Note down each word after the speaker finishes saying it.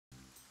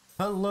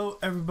Hello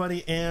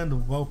everybody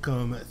and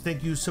welcome.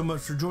 Thank you so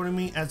much for joining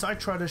me as I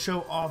try to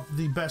show off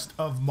the best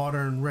of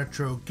modern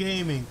retro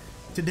gaming.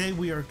 Today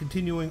we are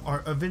continuing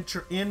our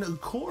adventure in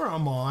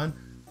Coromon.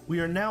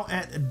 We are now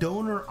at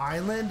Donor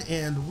Island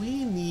and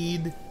we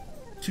need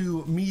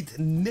to meet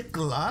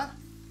Nicola,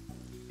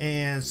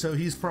 and so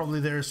he's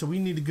probably there, so we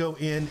need to go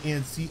in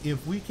and see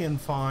if we can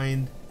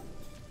find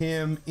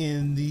him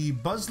in the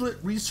Buzzlet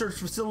Research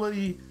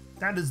Facility.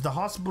 That is the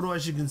hospital,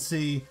 as you can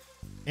see,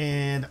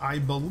 and I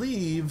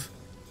believe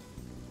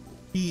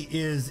he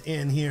is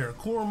in here.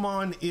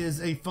 Coromon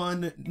is a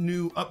fun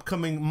new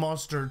upcoming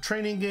monster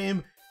training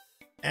game,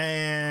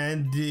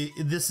 and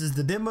this is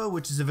the demo,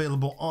 which is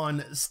available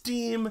on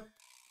Steam.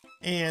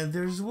 And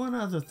there's one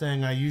other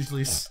thing I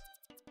usually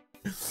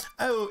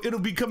oh, it'll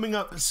be coming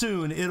up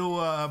soon.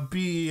 It'll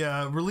be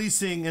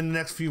releasing in the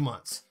next few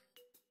months.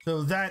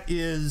 So that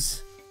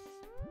is,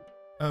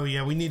 oh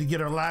yeah, we need to get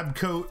our lab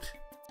coat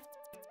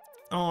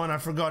on. I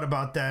forgot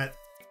about that.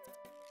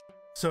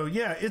 So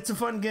yeah, it's a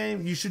fun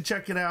game. You should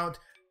check it out.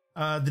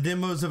 The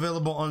demo is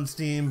available on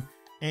Steam,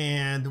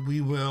 and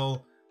we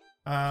will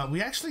we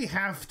actually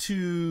have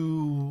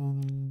to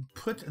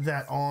put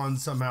that on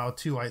somehow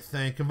too, I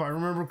think, if I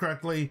remember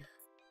correctly.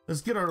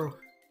 Let's get our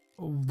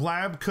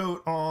lab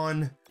coat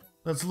on.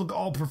 Let's look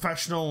all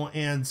professional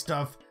and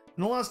stuff.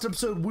 In the last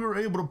episode, we were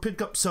able to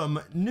pick up some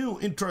new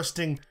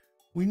interesting,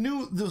 we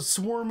knew the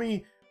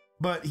swarmy,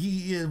 but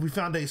we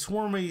found a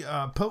swarmy,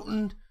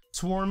 potent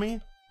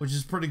swarmy, which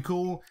is pretty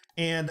cool,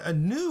 and a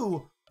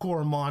new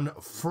Coromon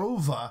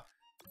Frova,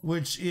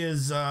 which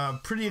is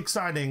pretty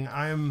exciting.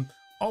 I'm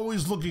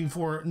always looking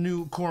for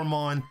new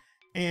Coromon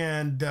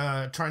and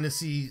trying to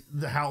see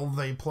how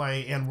they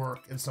play and work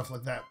and stuff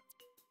like that.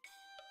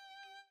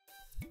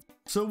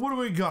 So what do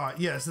we got?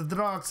 Yes, the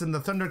docks and the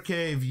Thunder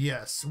Cave.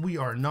 Yes, we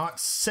are not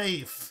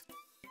safe.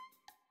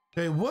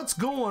 Okay, what's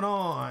going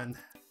on?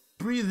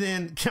 Breathe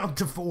in, count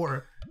to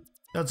 4.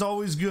 That's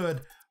always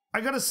good. I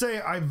gotta say,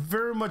 I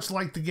very much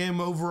like the game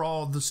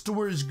overall. The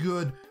story is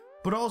good,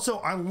 but also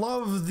I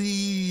love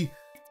the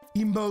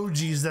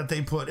emojis that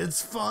they put.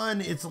 It's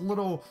fun. It's a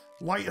little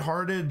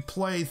lighthearted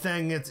play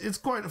thing. It's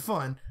quite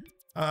fun,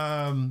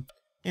 and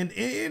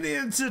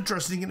it's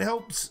interesting. It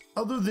helps,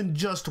 other than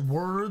just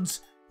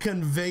words,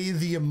 convey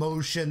the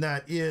emotion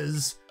that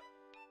is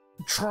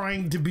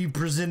trying to be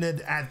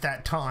presented at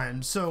that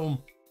time.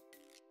 So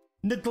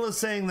Nicholas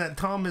saying that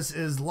Thomas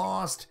is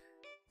lost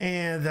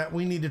and that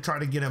we need to try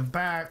to get him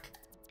back,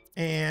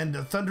 and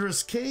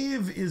Thunderous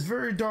Cave is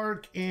very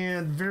dark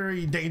and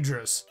very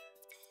dangerous,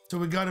 so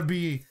we got to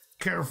be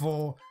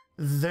careful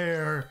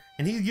there.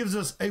 And he gives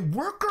us a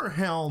worker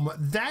helm.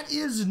 That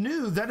is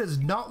new. That is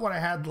not what I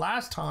had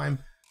last time.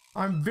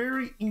 I'm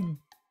very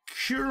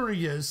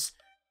curious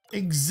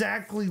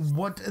exactly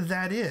what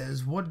that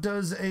is. What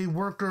does a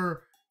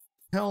worker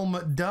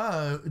helm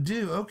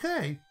do?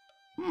 Okay,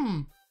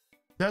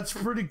 that's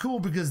pretty cool,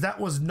 because that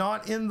was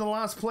not in the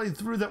last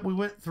playthrough that we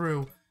went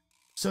through.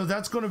 So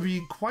that's going to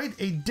be quite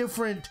a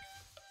different,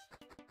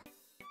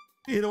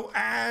 it'll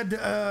add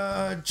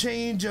a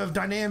change of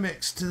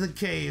dynamics to the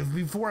cave.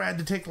 Before I had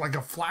to take like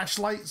a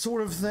flashlight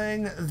sort of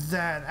thing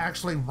that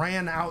actually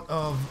ran out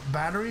of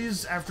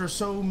batteries after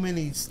so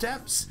many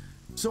steps.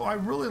 So I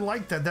really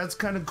like that. That's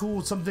kind of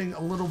cool, something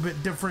a little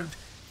bit different,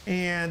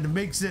 and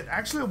makes it,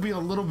 actually it'll be a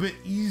little bit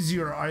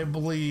easier, I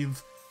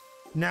believe,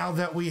 now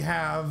that we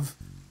have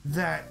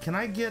that. Can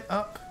I get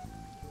up?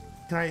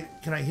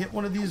 Can I hit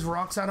one of these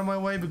rocks out of my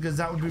way? Because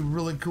that would be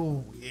really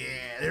cool.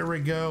 Yeah, there we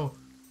go.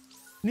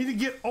 Need to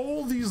get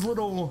all these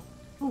little,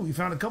 ooh, we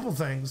found a couple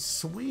things.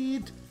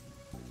 Sweet.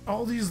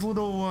 All these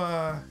little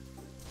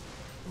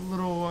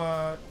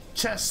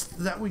chests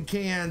that we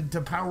can to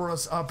power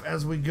us up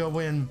as we go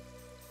in.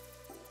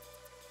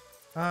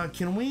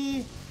 Can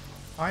we?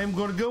 I am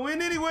going to go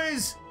in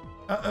anyways.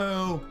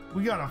 Uh-oh,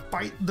 we gotta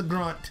fight the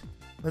grunt.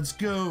 Let's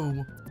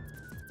go.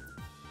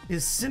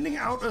 Is sending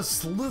out a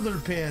slither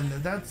pin.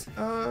 That's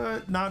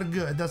not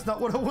good. That's not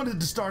what I wanted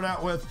to start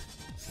out with.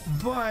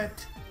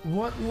 But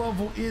what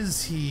level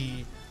is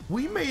he?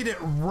 We made it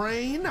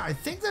rain. I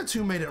think that's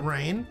who made it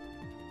rain.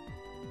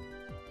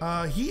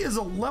 He is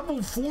a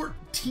level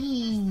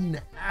 14.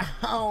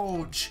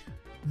 Ouch.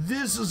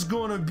 This is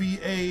gonna be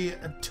a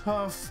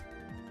tough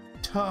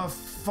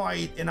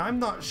fight, and I'm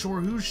not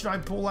sure who should I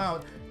pull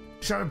out.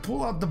 Should I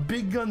pull out the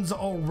big guns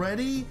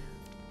already,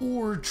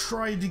 or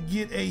try to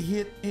get a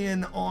hit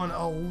in on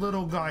a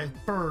little guy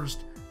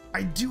first?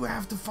 I do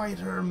have to fight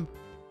her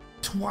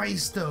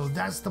twice though.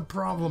 That's the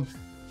problem,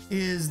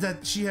 is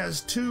that she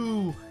has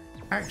 2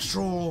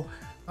 actual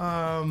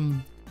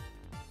Coromon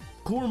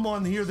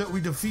here that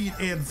we defeat,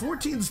 and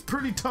 14's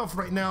pretty tough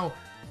right now.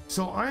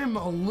 So I'm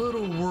a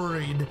little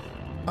worried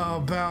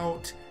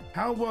about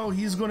how well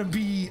he's going to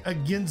be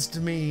against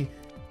me,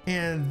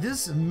 and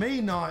this may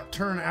not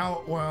turn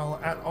out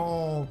well at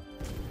all.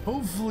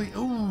 Hopefully.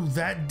 Ooh,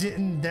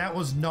 that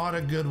was not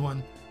a good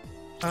one.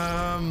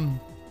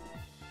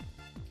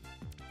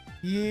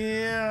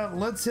 Yeah,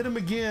 let's hit him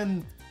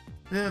again.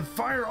 The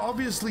fire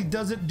obviously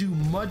doesn't do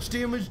much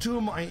damage to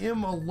him. I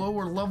am a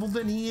lower level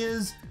than he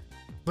is,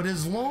 but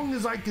as long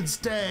as I can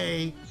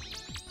stay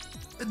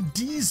a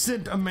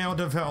decent amount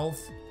of health,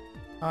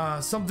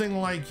 something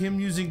like him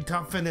using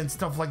toughen and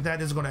stuff like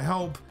that is going to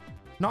help.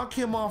 Knock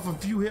him off a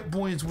few hit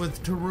points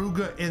with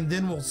Taruga, and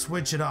then we'll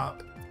switch it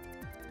up.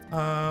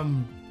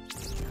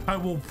 I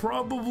will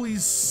probably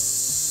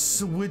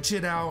switch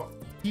it out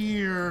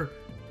here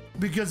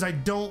because I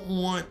don't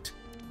want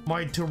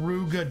my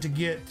Taruga to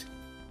get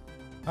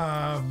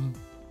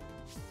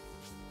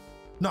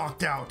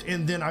knocked out,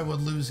 and then I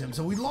would lose him.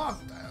 So we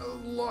lost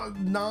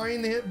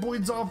 9 hit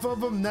points off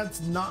of him.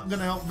 That's not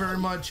gonna help very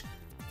much.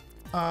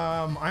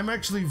 I'm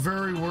actually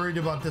very worried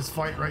about this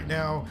fight right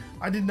now.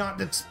 I did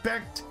not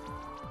expect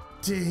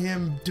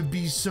him to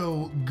be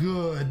so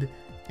good,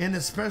 and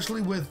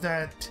especially with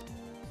that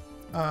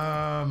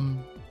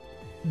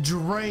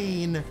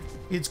drain,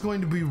 it's going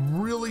to be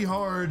really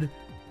hard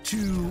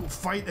to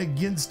fight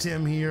against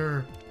him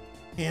here,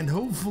 and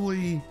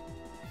hopefully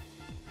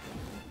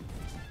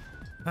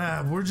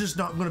we're just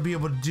not going to be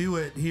able to do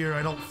it here.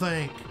 I don't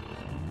think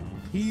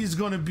he's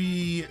going to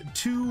be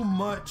too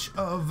much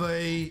of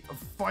a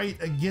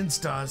fight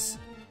against us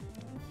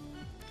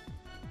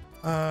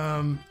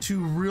to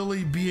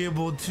really be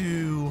able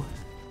to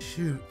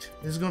shoot.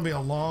 This is going to be a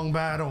long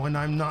battle, and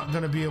I'm not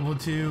going to be able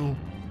to.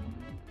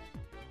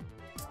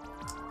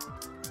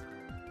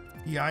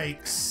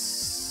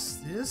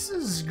 Yikes. This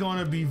is going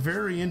to be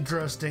very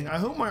interesting. I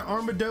hope my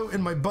Armado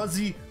and my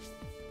Buzzy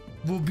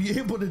will be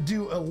able to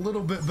do a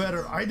little bit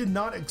better. I did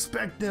not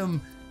expect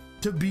them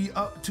to be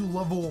up to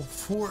level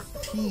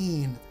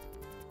 14.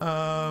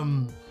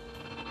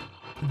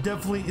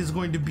 Definitely is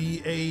going to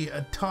be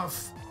a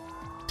tough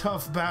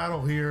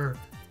battle here.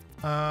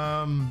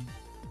 I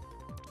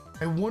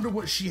wonder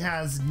what she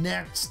has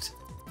next,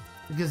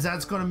 because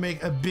that's going to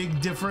make a big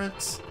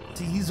difference.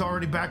 See, he's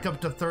already back up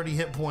to 30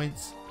 hit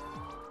points.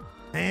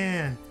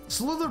 Man,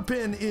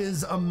 Slitherpin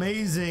is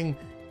amazing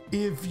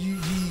if you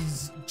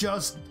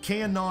just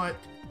cannot,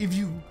 if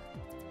you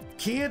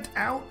can't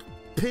hurt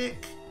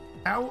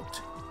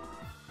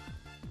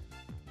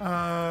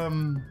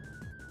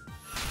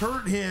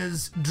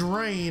his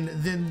drain,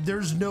 then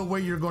there's no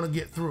way you're going to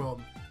get through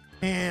him.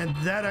 And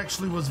that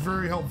actually was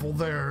very helpful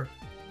there.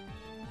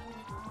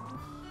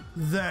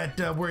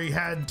 That where he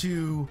had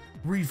to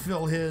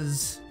refill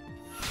his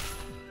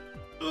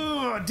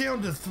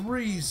down to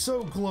 3,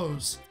 so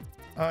close.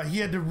 He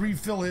had to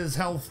refill his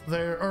health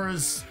there, or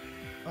his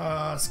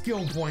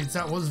skill points.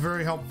 That was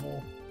very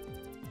helpful.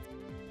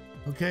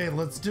 Okay,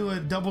 let's do a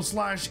double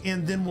slash,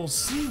 and then we'll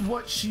see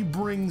what she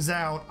brings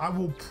out. I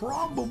will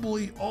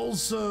probably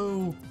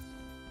also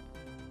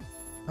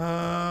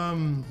I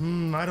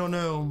don't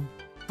know.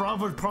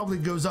 Frava probably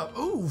goes up.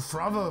 Oh,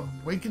 Frava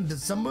awakened to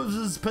some of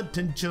his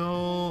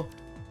potential.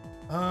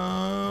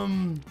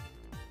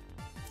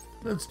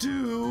 Let's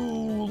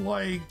do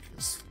like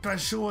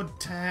special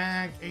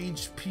attack,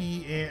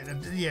 HP,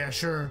 and yeah,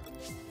 sure.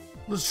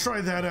 Let's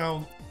try that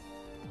out.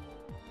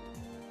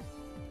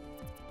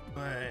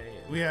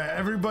 Yeah,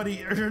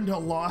 everybody earned a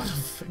lot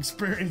of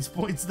experience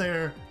points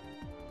there.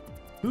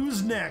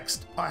 Who's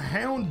next? A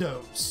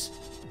Houndos.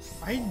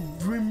 I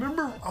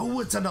remember,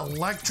 oh, it's an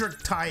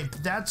electric type.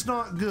 That's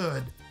not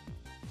good.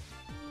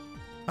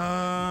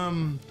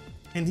 And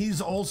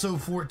he's also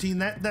 14.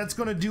 That's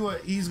gonna do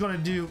it. He's gonna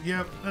do,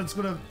 yep, that's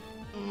gonna,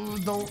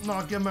 don't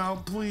knock him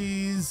out,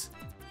 please.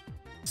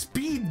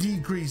 Speed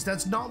decrease.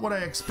 That's not what I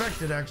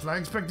expected, actually. I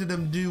expected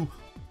him to do,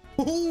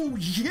 oh,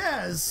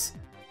 yes.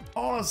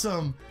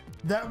 Awesome.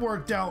 That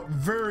worked out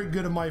very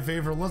good in my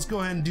favor. Let's go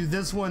ahead and do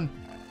this one,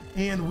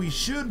 and we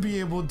should be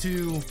able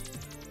to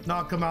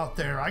knock him out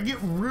there. I get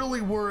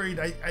really worried.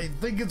 I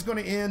think it's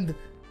going to end,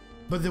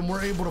 but then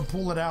we're able to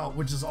pull it out,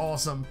 which is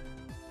awesome.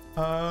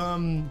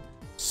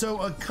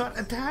 So a cut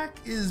attack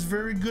is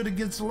very good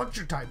against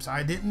electric types.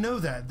 I didn't know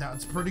that.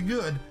 That's pretty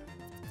good.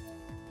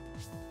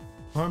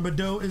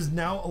 Armado is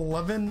now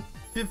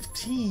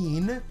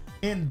 11-15,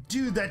 and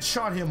dude, that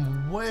shot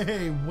him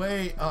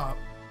way up.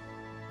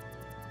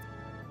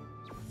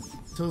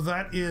 So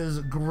that is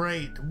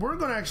great. We're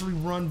gonna actually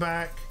run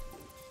back.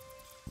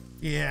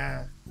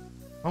 Yeah.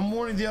 I'm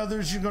warning the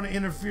others, you're gonna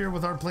interfere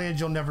with our plans,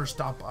 you'll never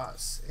stop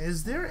us.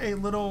 Is there a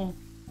little,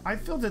 I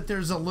feel that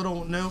there's a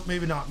little, no,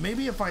 maybe not.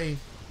 Maybe if I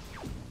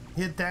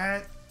hit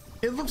that,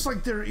 it looks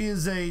like there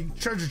is a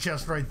treasure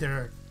chest right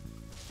there.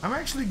 I'm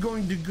actually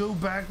going to go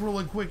back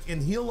really quick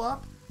and heal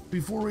up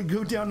before we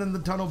go down in the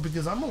tunnel,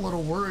 because I'm a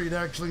little worried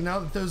actually now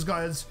that those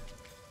guys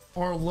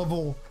are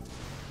level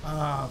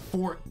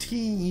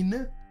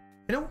 14.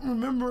 I don't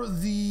remember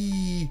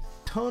the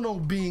tunnel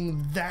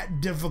being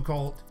that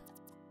difficult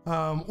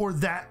or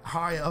that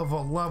high of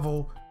a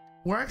level.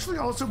 We're actually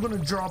also going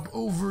to drop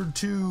over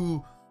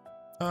to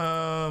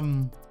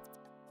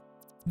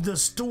the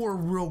store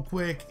real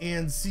quick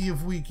and see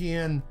if we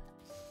can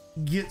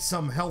get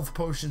some health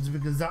potions,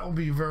 because that will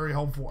be very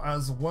helpful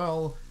as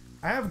well.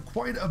 I have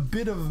quite a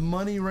bit of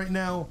money right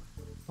now,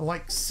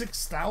 like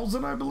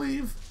 6,000 I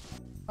believe.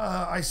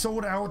 I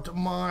sold out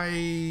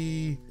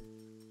my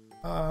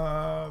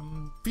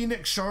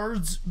Phoenix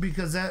shards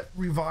because that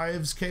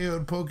revives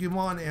KO'd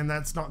Pokemon, and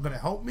that's not going to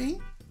help me.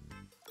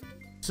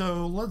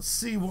 So let's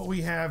see what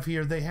we have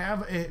here. They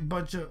have a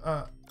bunch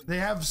of they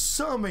have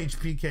some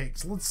HP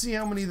cakes. Let's see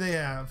how many they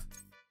have.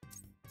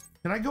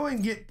 Can I go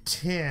and get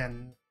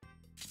 10?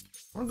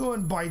 I'm going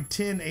and buy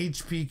 10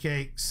 HP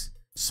cakes.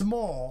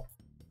 Small.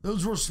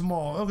 Those were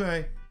small.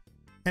 Okay.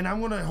 And I'm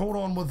going to hold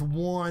on with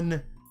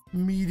one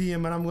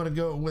medium, and I'm going to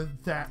go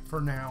with that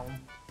for now.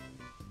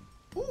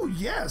 Oh,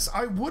 yes.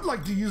 I would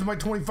like to use my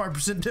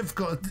 25%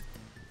 difficulty.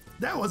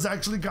 That was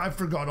actually, I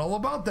forgot all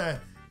about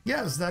that.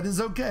 Yes, that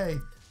is okay.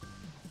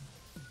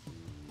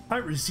 I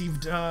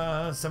received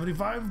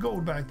 75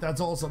 gold back. That's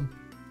awesome.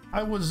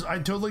 I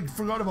totally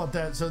forgot about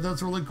that. So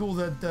that's really cool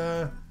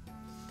that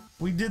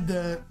we did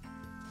that.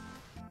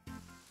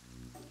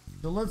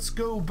 So let's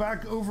go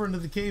back over into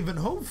the cave, and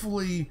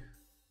hopefully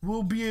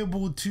we'll be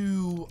able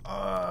to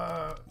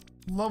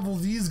level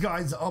these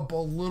guys up a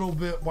little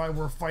bit while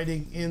we're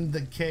fighting in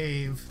the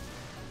cave.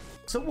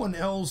 Someone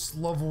else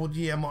leveled,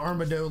 yeah, my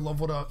Armado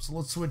leveled up. So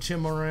let's switch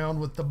him around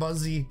with the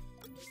Buzzy.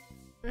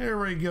 There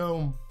we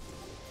go.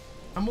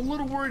 I'm a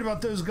little worried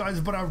about those guys,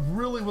 but I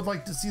really would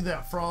like to see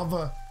that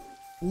Frava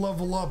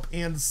level up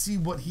and see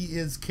what he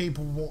is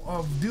capable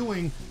of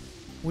doing.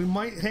 We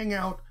might hang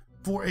out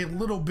for a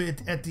little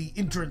bit at the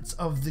entrance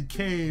of the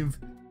cave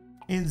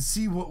and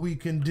see what we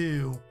can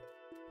do.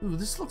 Ooh,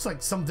 this looks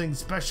like something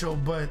special,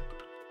 but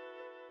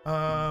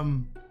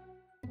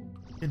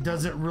it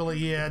doesn't really,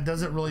 yeah, it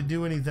doesn't really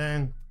do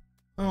anything.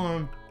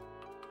 I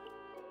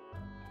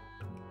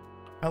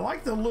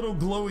like the little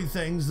glowy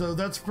things though.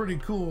 That's pretty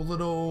cool.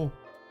 Little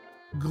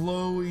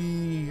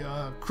glowy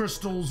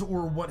crystals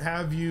or what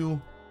have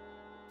you.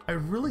 I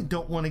really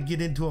don't want to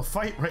get into a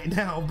fight right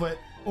now, but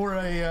or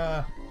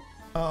a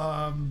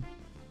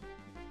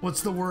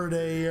what's the word,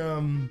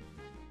 a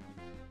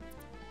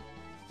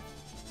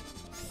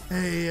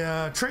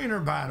trainer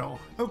battle.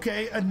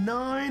 Okay, a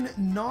 9,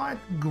 not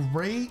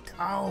great.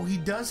 Oh, he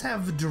does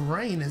have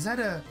drain. Is that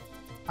a,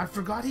 I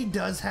forgot he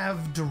does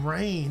have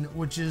drain,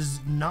 which is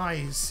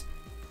nice.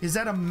 Is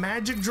that a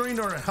magic drain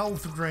or a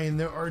health drain?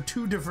 There are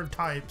two different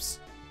types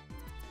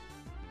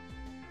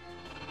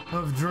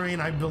of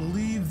drain. I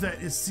believe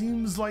that it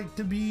seems like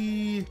to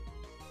be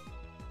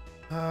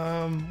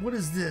what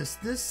is this?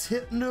 This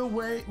hypno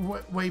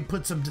way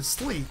puts him to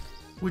sleep,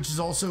 which is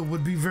also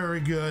would be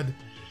very good.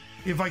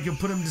 If I could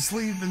put him to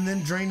sleep and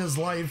then drain his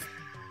life,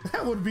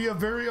 that would be a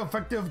very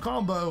effective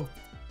combo.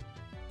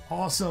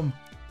 Awesome.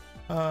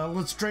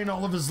 Let's drain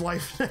all of his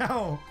life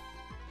now,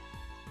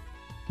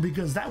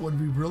 because that would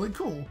be really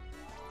cool.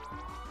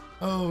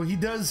 Oh, he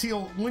does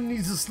heal when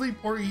he's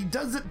asleep, or he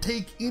doesn't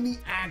take any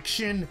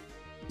action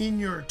in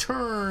your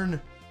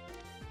turn.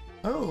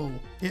 Oh,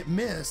 it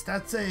missed.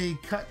 That's a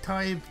cut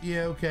type.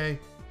 Yeah, okay.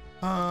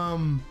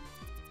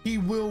 He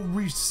will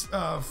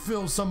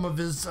fill some of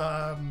his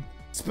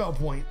spell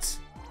points.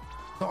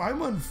 So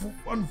I'm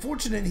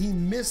unfortunate he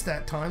missed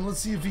that time. Let's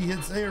see if he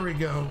hits. There we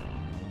go.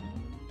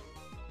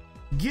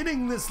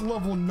 Getting this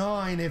level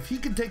 9, if he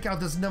can take out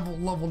this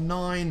level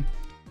 9,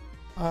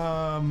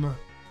 I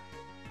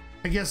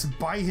guess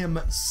by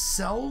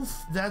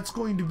himself, that's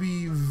going to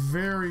be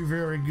very,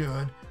 very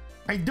good.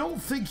 I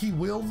don't think he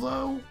will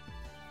though.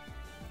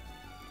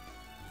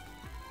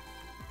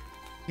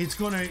 It's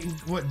gonna,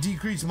 what,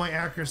 decrease my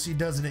accuracy,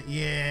 doesn't it?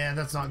 Yeah,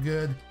 that's not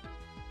good.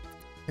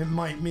 It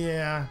might,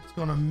 yeah, it's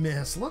gonna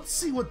miss. Let's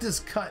see what this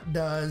cut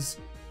does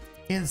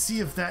and see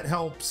if that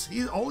helps.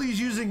 All he's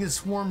using is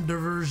swarm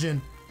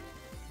diversion,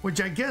 which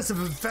I guess is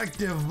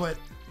effective, but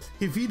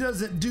if he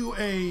doesn't do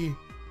a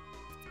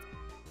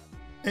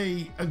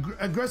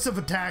aggressive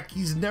attack,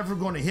 he's never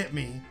going to hit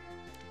me.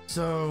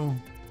 So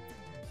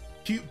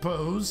cute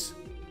pose.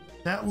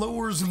 That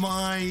lowers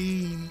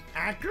my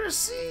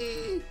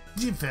accuracy,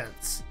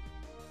 defense,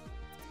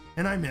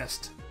 and I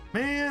missed.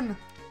 Man,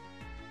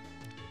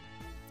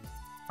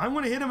 I'm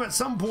going to hit him at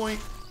some point.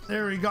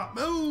 There he got.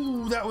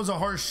 Oh, that was a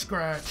harsh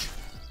scratch.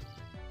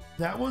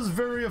 That was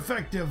very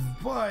effective,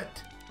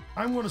 but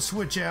I'm going to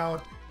switch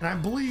out, and I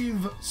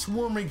believe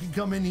Swarming can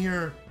come in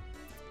here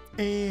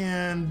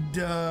and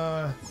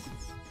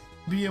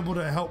be able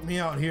to help me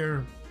out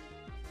here.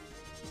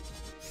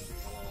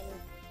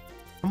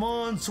 Come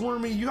on,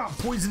 Swarmy, you got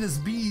poisonous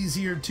bees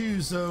here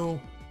too, so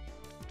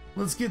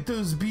let's get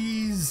those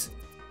bees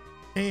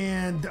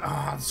and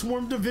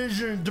swarm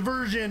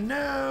diversion.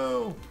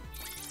 No,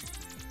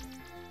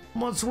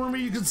 come on,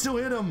 Swarmy, you can still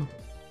hit him.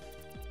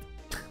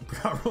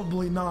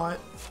 Probably not.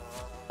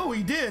 Oh,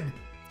 he did.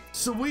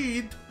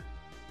 Sweet.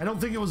 I don't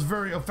think it was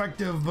very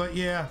effective, but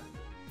yeah,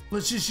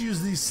 let's just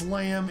use the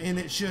slam and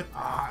it should.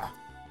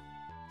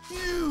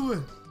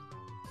 Phew.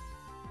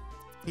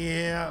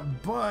 Yeah,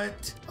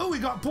 but oh, he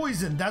got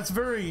poisoned. That's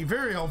very,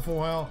 very helpful.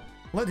 Well,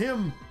 let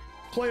him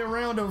play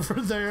around over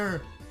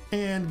there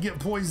and get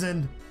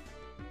poisoned.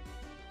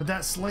 But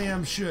that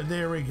slam should.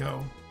 There we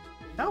go.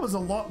 That was a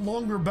lot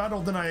longer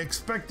battle than I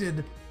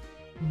expected,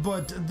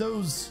 but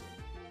those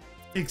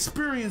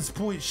experience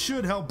points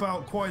should help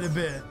out quite a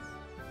bit.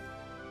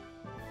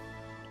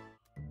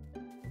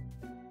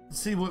 Let's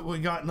see what we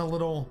got in a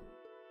little.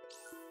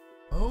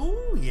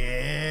 Oh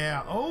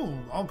yeah. Oh,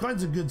 all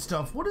kinds of good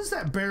stuff. What is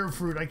that bear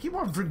fruit? I keep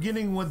on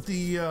forgetting what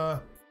the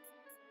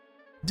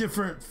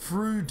different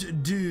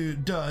fruit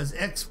does.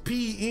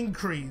 XP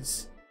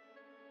increase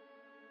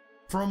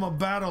from a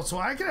battle. So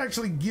I can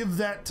actually give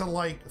that to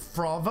like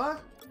Frava.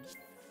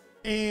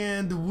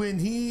 And when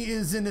he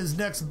is in his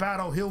next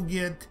battle, he'll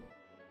get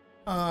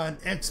an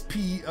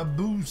XP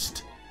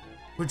boost,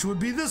 which would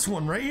be this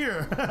one right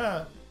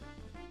here.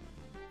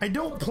 I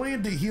don't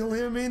plan to heal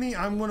him any.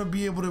 I'm going to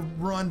be able to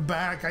run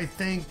back, I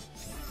think.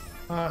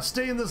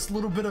 Stay in this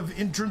little bit of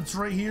entrance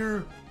right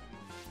here.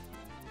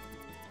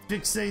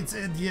 Fixates,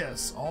 and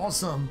yes,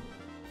 awesome.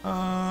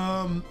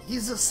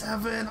 He's a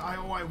 7.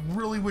 I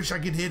really wish I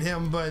could hit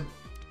him, but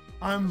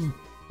I'm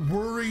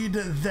worried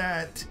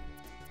that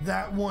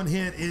that one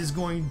hit is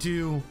going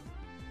to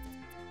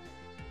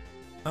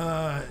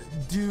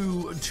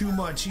do too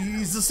much.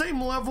 He's the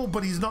same level,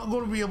 but he's not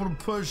going to be able to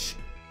push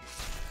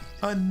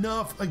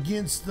enough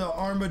against the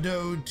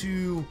Armado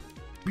to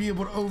be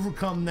able to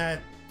overcome that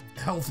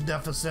health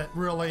deficit,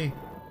 really.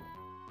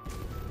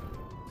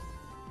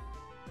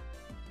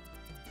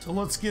 So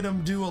let's get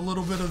him do a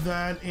little bit of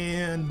that,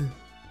 and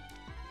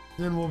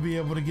then we'll be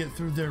able to get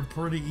through there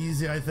pretty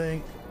easy, I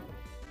think.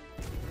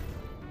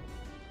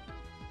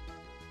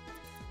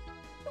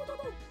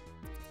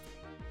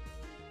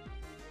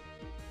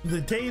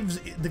 The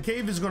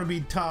cave is going to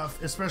be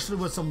tough, especially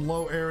with some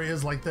low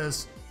areas like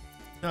this.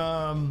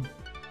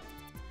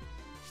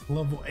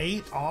 Level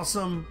 8,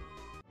 awesome.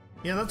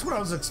 Yeah, that's what I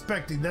was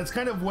expecting. That's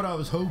kind of what I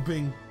was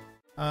hoping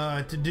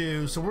to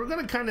do. So we're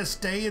gonna kind of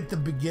stay at the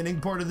beginning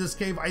part of this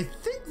cave. I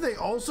think they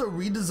also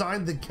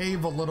redesigned the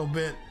cave a little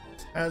bit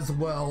as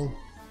well,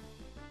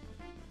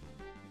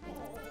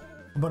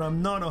 but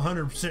I'm not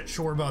 100%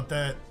 sure about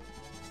that.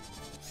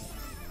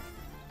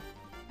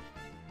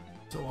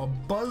 So a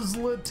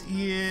buzzlet,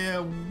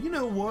 yeah, you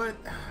know what?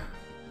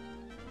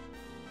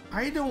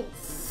 I don't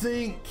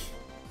think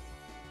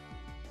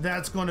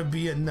that's going to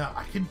be enough.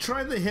 I can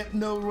try the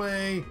hypno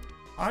ray.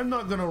 I'm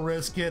not going to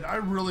risk it. I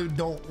really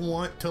don't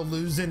want to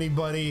lose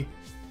anybody,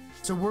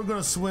 so we're going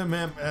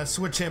to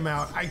switch him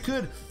out. I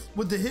could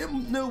with the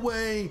hypno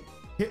ray,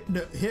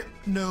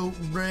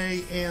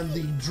 and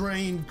the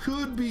drain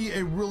could be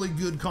a really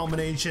good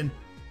combination,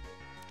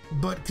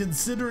 but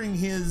considering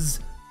his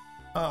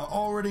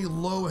already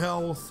low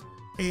health,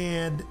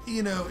 and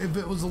you know, if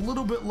it was a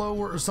little bit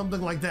lower or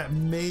something like that,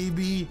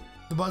 maybe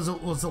the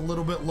buzzlet was a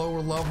little bit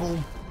lower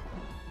level.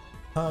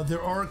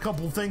 There are a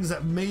couple things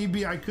that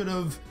maybe I could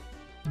have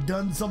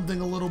done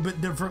something a little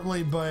bit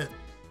differently, but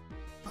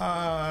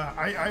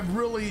I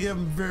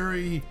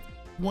really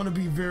want to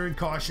be very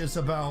cautious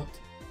about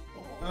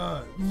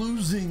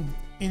losing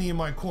any of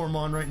my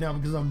Coromon right now,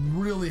 because I'm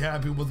really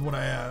happy with what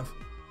I have.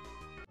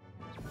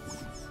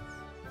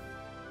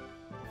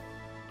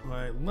 All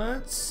right,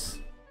 let's.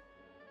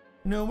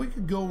 No, we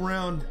could go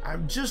around.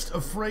 I'm just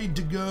afraid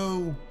to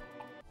go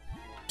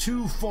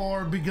too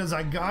far because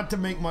I got to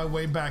make my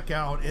way back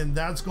out, and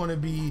that's going to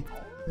be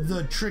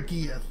the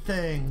tricky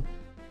thing.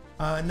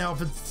 Now,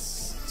 if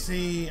it's,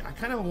 see, I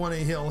kind of want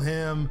to heal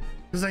him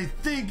because I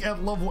think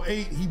at level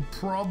 8 he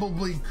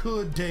probably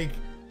could take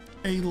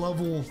a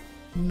level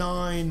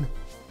 9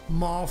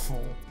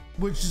 Moffle,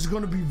 which is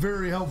going to be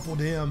very helpful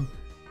to him.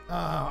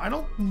 I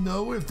don't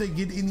know if they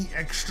get any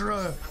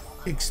extra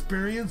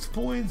experience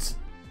points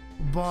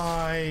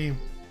by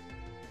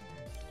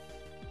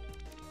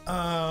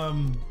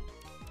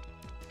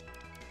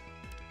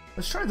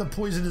let's try the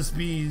poisonous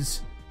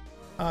bees.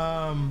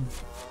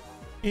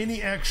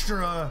 Any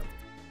extra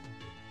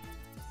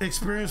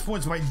experience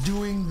points by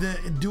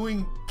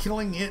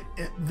killing it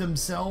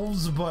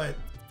themselves, but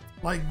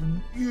like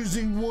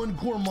using one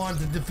Coromon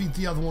to defeat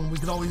the other one, we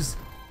could always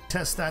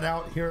test that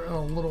out here in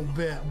a little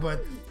bit.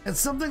 But it's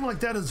something like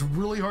that is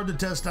really hard to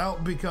test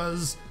out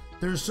because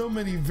there's so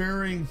many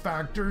varying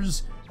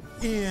factors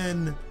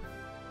in,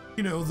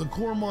 you know, the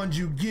Coromons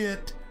you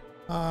get,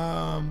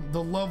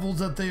 the levels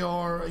that they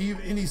are,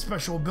 even any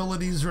special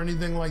abilities or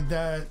anything like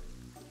that.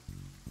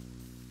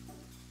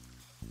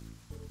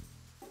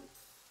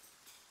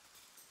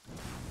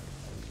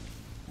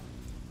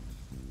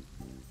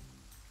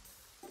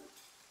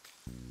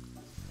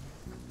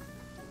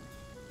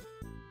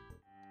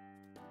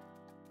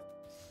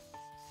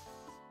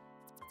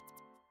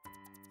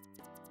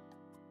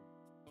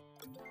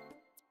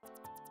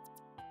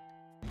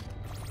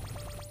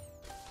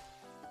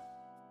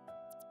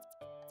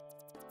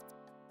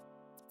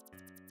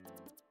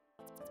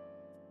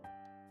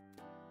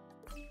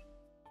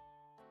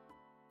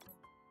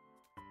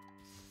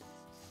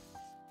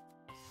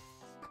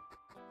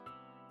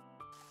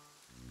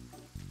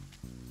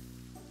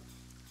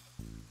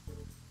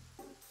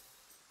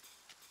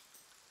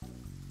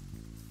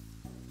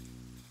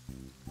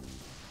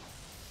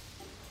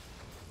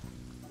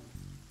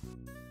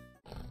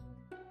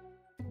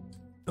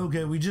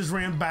 Okay, we just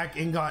ran back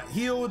and got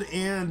healed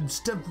and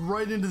stepped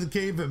right into the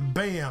cave, and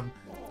bam,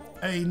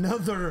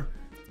 another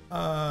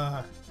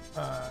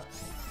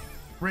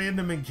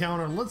random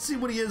encounter. Let's see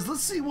what he is.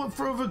 Let's see what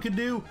Frova can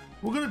do.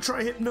 We're gonna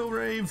try Hypno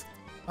Rave.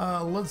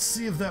 Let's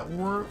see if that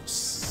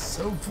works.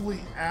 Hopefully.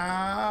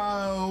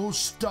 Ow,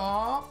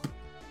 stop.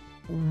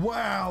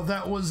 Wow,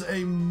 that was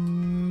a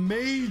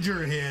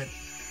major hit.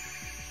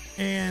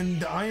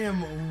 And I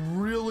am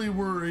really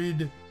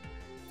worried.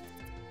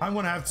 I'm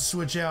gonna have to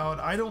switch out.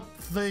 I don't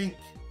think,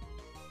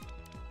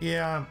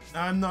 yeah,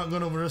 I'm not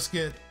gonna risk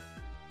it.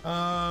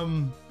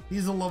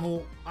 He's a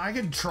level, I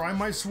could try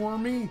my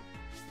Swarmy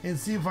and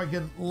see if I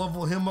could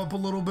level him up a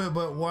little bit,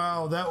 but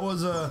wow, that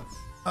was a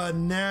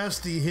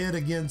nasty hit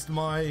against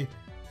my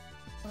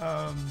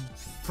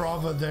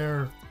Frava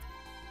there.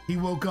 He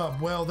woke up.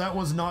 Well, that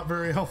was not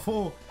very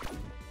helpful.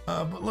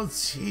 But let's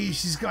see,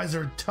 these guys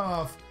are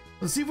tough.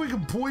 Let's see if we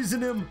can poison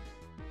him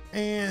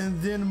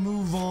and then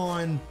move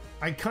on.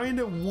 I kind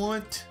of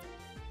want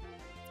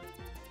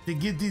to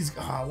get these,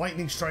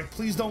 lightning strike.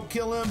 Please don't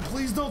kill him.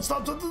 Please don't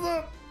stop.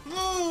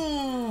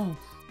 Oh!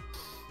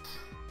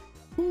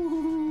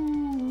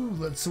 Ooh,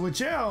 let's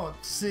switch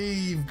out. See,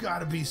 you've got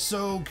to be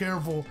so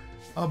careful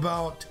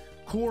about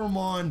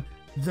Coromon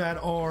that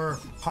are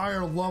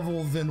higher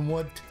level than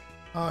what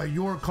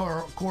your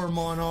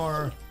Coromon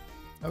are.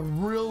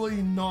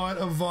 Really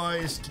not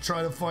advised to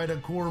try to fight a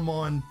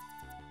Coromon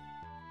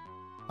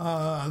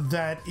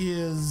that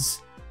is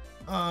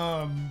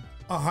a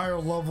higher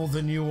level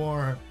than you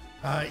are.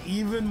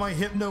 Even my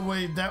Hypno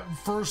Wave, that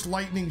first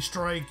lightning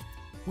strike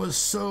was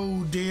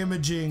so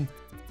damaging.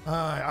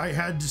 I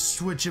had to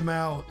switch him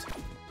out.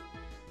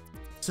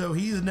 So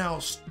he's now,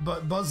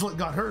 but Buzzlet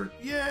got hurt,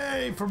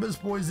 yay, from his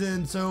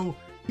poison. So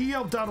he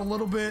helped out a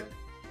little bit.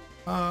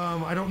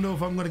 I don't know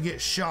if I'm gonna get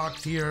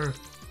shocked here.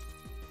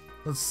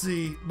 Let's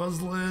see,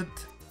 Buzzlet.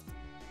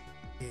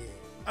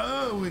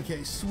 Oh,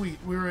 okay, sweet,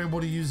 we were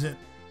able to use it.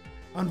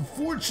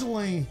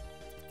 Unfortunately,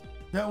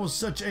 that was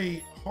such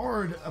a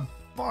hard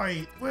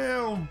fight.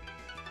 Well,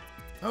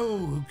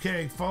 oh,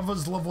 okay,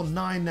 Fava's level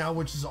 9 now,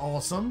 which is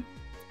awesome.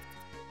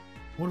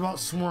 What about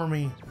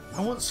Swarmy?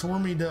 I want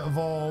Swarmy to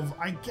evolve.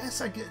 I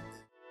guess I could,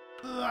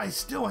 I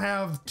still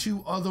have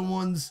 2 other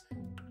ones.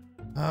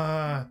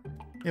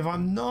 If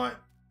I'm not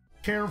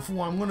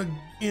careful, I'm gonna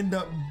end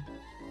up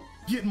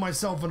getting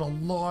myself in a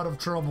lot of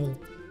trouble.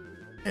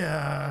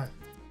 And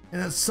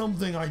that's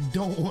something I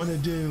don't want to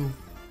do.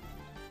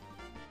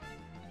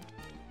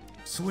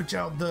 Switch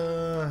out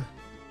for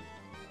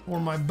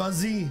my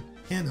Buzzy,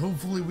 and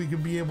hopefully we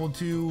can be able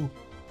to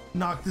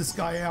knock this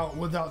guy out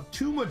without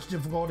too much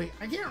difficulty.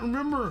 I can't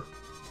remember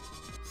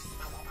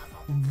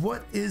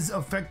what is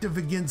effective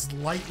against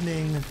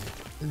lightning.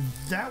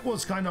 That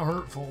was kind of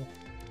hurtful.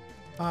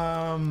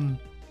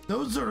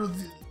 Those are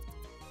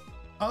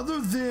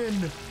other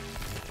than,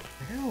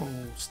 ew,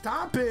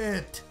 stop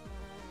it.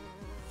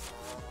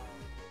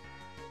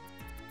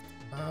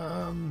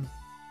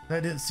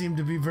 That didn't seem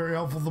to be very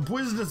helpful. The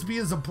Poisonous Bee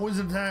is a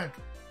poison attack.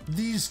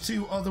 These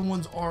 2 other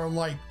ones are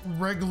like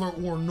regular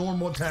or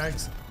normal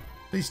attacks.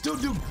 They still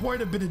do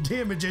quite a bit of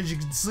damage, as you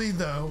can see,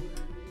 though.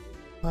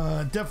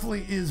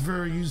 Definitely is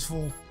very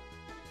useful.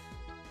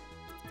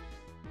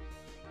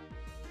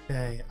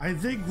 Okay, I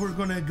think we're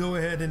gonna go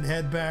ahead and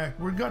head back.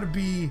 We're gonna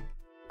be,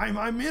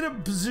 I'm in a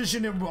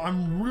position that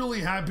I'm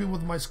really happy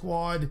with my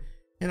squad,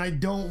 and I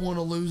don't want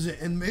to lose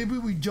it. And maybe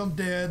we jumped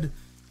ahead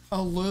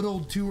a little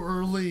too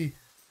early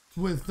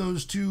with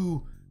those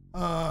 2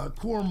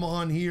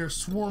 Coromon here,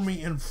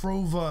 Swarmy and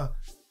Frova.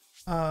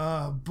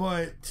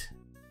 But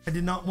I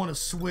did not want to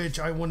switch.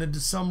 I wanted to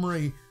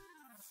summary.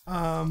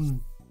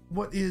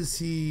 What is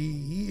he?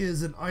 He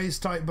is an ice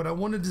type, but I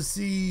wanted to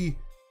see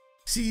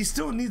he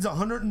still needs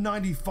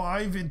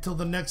 195 until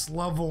the next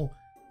level.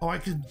 Oh, I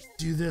could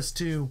do this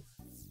too.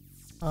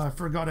 I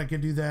forgot I could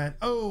do that.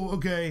 Oh,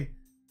 okay.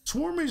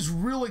 Swarmy's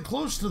really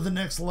close to the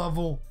next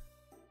level,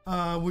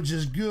 which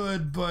is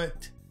good,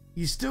 but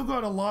he's still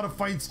got a lot of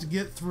fights to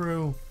get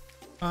through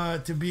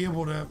to be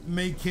able to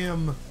make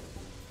him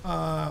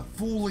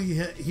fully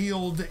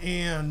healed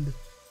and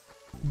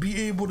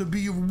be able to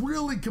be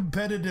really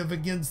competitive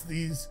against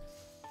these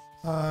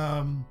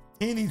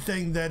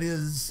anything that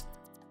is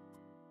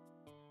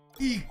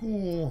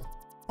equal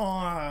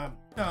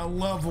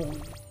level.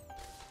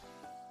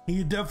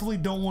 You definitely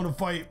don't want to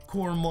fight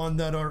Coromon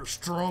that are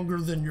stronger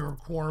than your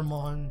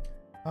Coromon.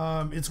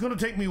 It's going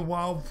to take me a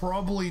while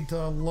probably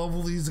to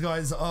level these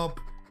guys up.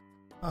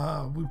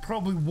 We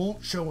probably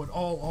won't show it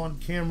all on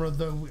camera,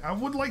 though. I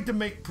would like to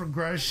make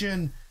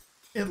progression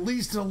at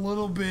least a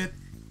little bit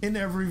in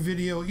every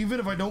video. Even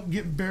if I don't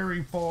get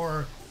very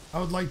far, I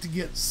would like to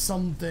get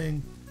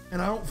something.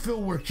 And I don't feel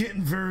we're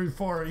getting very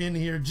far in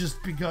here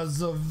just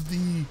because of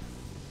the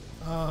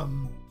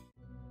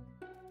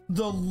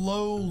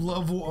low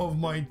level of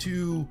my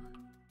 2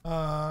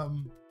 Coromon.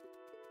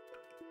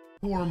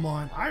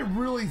 I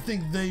really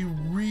think they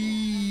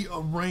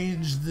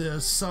rearranged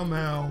this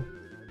somehow,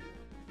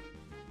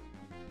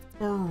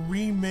 or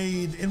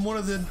remade in one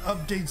of the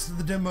updates to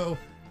the demo.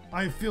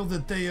 I feel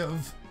that they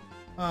have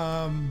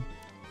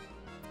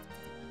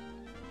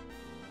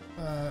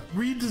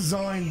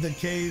redesigned the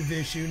cave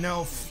issue.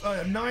 Now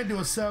 9 to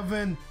a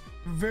 7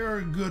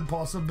 very good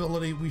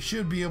possibility we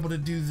should be able to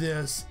do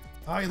this.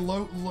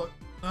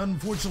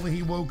 Unfortunately,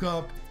 he woke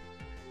up.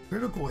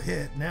 Critical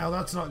hit. Now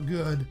that's not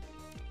good.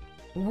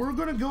 We're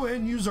gonna go ahead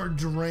and use our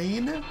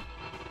drain.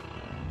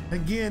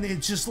 Again,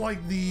 it's just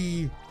like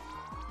the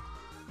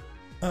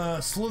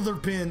slither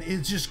pin.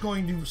 It's just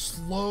going to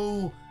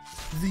slow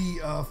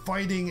the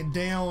fighting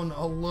down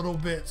a little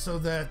bit so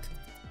that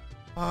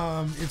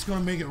it's going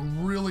to make it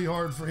really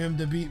hard for him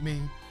to beat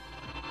me.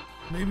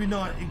 Maybe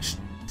not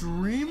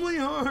extremely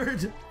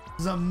hard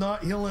because I'm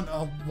not healing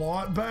a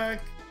lot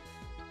back.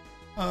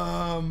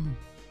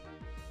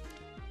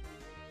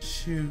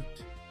 Shoot.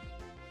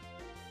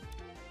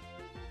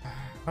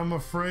 I'm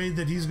afraid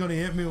that he's going to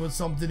hit me with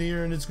something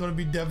here and it's going to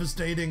be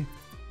devastating.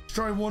 Let's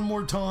try one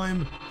more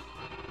time.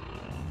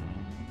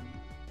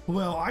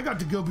 Well, I got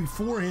to go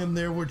before him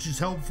there, which is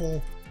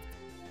helpful.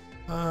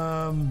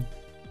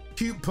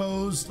 Cute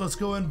pose. Let's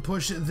go ahead and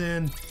push it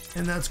then.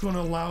 And that's going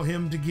to allow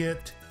him to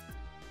get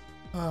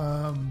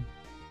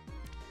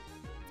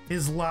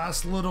his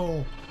last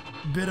little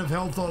bit of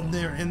health on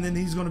there. And then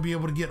he's going to be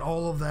able to get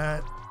all of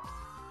that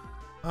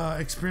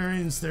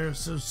experience there.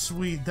 So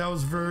sweet. That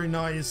was very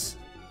nice.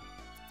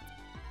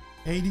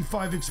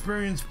 85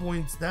 experience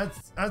points.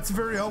 That's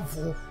very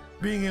helpful,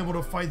 being able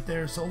to fight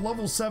there. So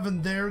level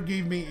 7 there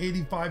gave me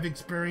 85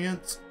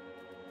 experience.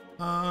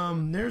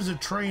 There's a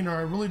trainer.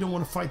 I really don't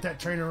want to fight that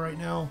trainer right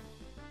now.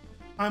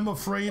 I'm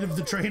afraid of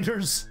the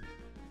trainers.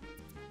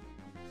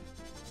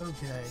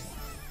 Okay.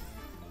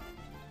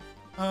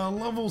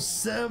 Level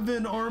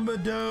 7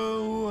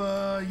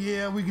 Armado.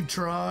 Yeah, we could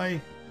try.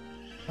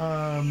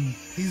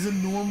 He's a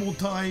normal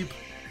type.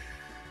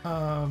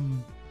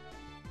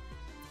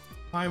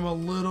 I'm a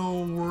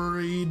little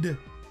worried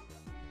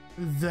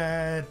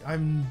that I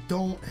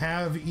don't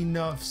have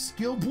enough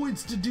skill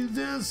points to do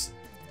this,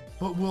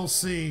 but we'll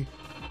see.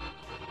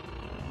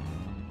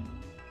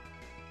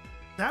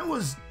 That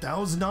was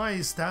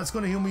nice. That's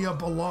going to heal me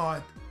up a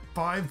lot.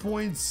 5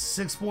 points,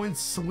 6 points,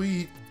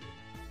 sweet.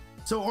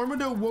 So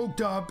Armado woke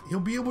up.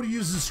 He'll be able to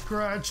use the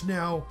scratch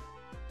now.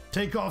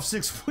 Take off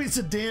 6 points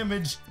of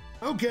damage.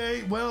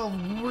 Okay, well,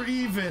 we're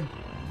even.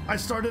 I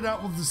started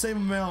out with the same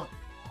amount.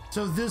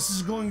 So this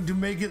is going to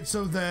make it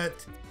so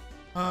that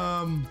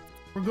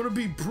we're going to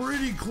be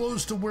pretty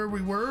close to where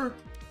we were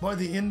by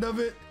the end of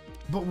it,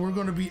 but we're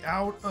going to be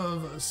out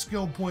of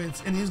skill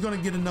points, and he's going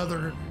to get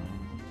another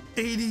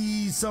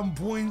 80 some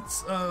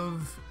points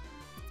of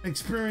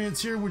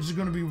experience here, which is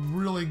going to be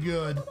really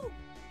good.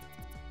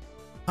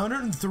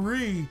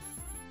 103.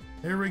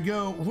 There we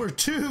go. We're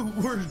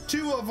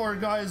two of our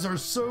guys are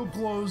so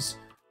close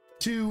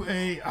to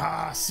a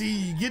see,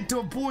 you get to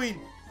a point,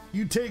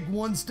 you take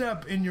one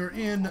step and you're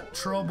in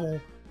trouble.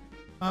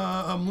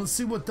 Let's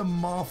see what the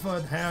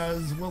Moffat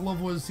has. What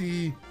level is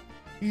he?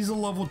 He's a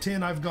level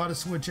 10. I've got to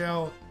switch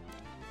out.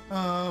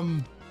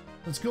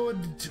 Let's go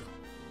into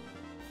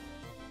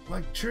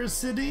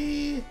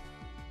electricity.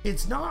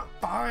 It's not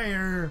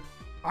fire.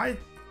 I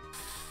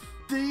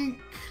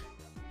think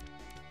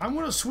I'm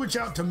going to switch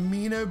out to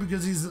Mino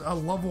because he's a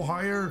level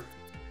higher,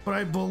 but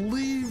I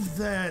believe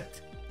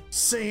that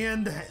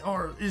sand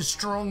is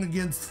strong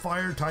against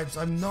fire types.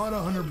 I'm not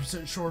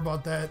 100% sure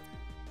about that,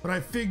 but I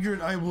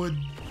figured I would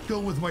go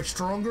with my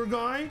stronger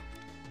guy,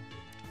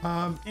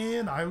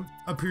 and I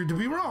appeared to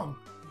be wrong,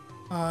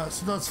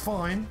 so that's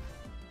fine.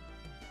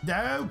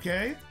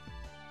 Okay,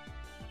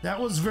 that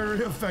was very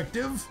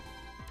effective.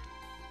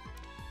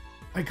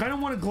 I kind of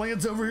want to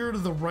glance over here to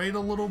the right a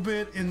little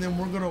bit, and then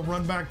we're going to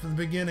run back to the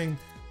beginning.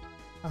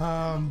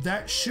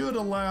 That should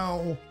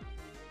allow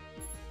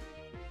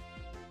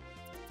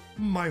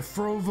my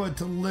Frova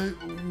to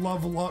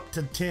level up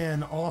to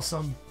 10.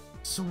 Awesome.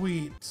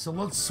 Sweet. So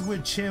let's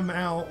switch him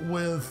out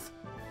with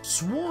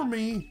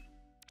Swarmy,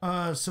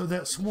 so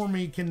that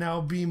Swarmy can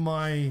now be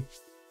my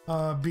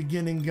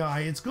beginning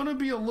guy. It's going to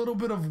be a little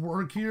bit of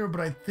work here, but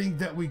I think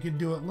that we could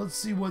do it. Let's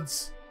see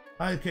what's...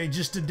 Okay,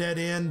 just a dead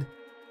end.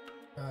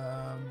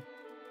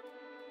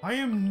 I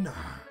am...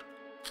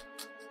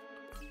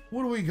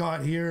 What do we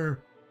got here?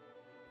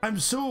 I'm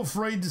so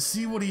afraid to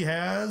see what he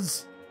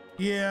has.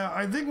 Yeah,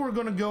 I think we're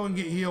gonna go and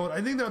get healed.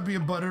 I think that'd be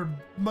a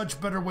much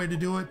better way to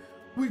do it.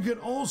 We could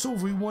also,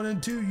 if we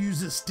wanted to,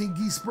 use a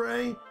stinky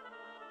spray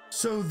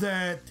so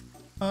that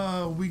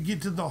we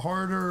get to the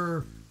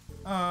harder...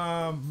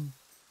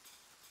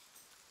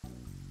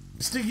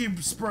 Stinky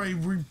spray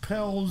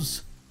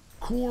repels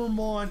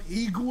Coromon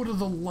equal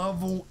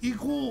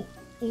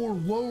or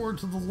lower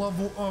to the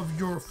level of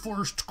your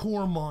first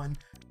Coromon.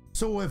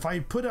 So if I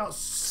put out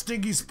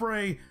stinky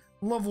spray,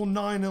 level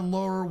 9 and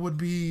lower would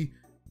be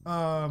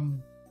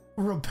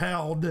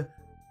repelled,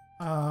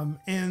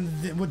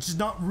 which is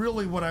not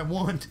really what I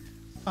want.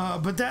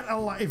 But that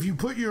if you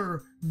put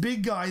your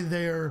big guy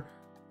there,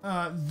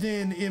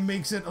 then it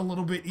makes it a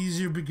little bit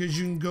easier because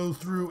you can go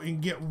through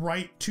and get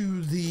right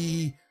to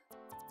the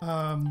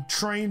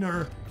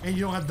trainer, and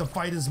you don't have to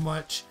fight as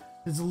much.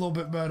 It's a little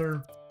bit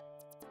better.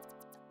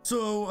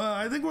 So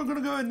I think we're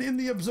gonna go ahead and end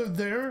the episode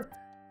there.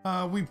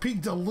 We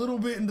peeked a little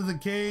bit into the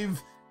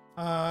cave.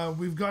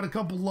 We've got a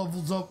couple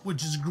levels up,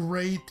 which is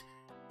great.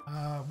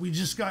 We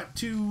just got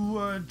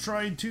to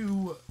try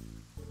to...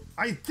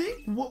 I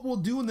think what we'll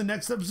do in the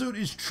next episode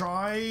is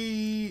try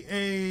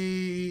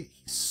a...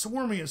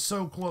 Swarming is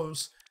so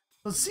close.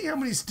 Let's see how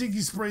many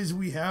sticky sprays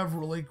we have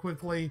really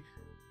quickly.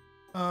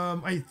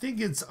 I think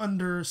it's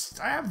under...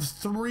 I have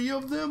 3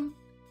 of them.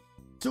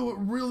 So it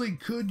really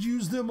could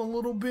use them a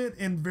little bit,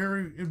 and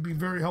it'd be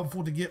very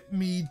helpful to get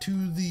me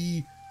to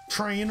the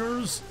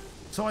trainers.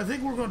 So I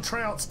think we're going to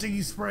try out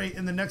sticky spray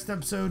in the next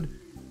episode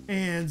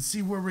and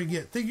see where we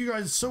get. Thank you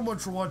guys so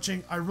much for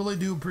watching. I really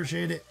do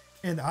appreciate it,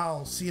 and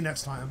I'll see you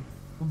next time.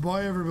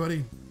 Bye,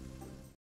 everybody.